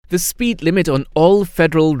The speed limit on all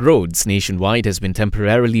federal roads nationwide has been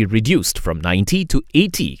temporarily reduced from 90 to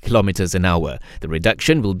 80 kilometers an hour. The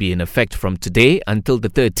reduction will be in effect from today until the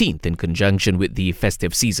 13th in conjunction with the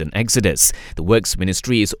festive season exodus. The Works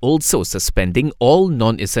Ministry is also suspending all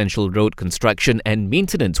non-essential road construction and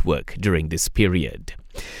maintenance work during this period.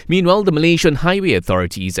 Meanwhile, the Malaysian Highway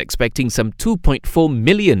Authority is expecting some 2.4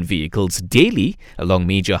 million vehicles daily along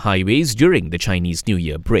major highways during the Chinese New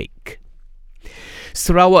Year break.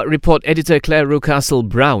 Sarawak Report editor Claire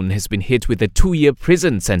Rocastle-Brown has been hit with a 2-year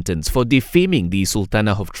prison sentence for defaming the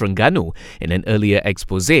Sultanah of Terengganu in an earlier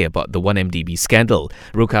expose about the 1MDB scandal.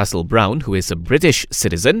 Rocastle-Brown, who is a British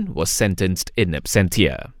citizen, was sentenced in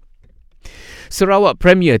absentia. Sarawak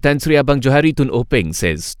Premier Tan Sri Abang Johari Tun Openg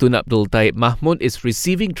says Tun Abdul Taib Mahmud is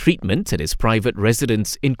receiving treatment at his private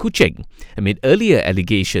residence in Kuching amid earlier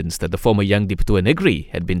allegations that the former Yang di-Pertua Negeri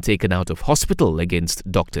had been taken out of hospital against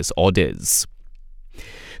doctors' orders.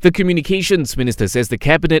 The Communications Minister says the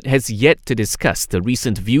Cabinet has yet to discuss the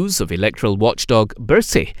recent views of electoral watchdog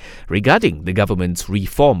Bersih regarding the government's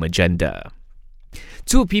reform agenda.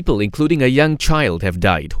 2 people, including a young child, have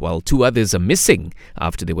died, while 2 others are missing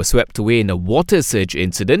after they were swept away in a water surge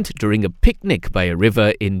incident during a picnic by a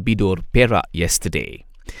river in Bidur, Perak yesterday.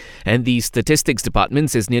 And the Statistics Department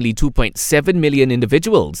says nearly 2.7 million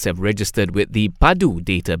individuals have registered with the PADU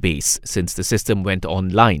database since the system went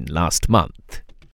online last month.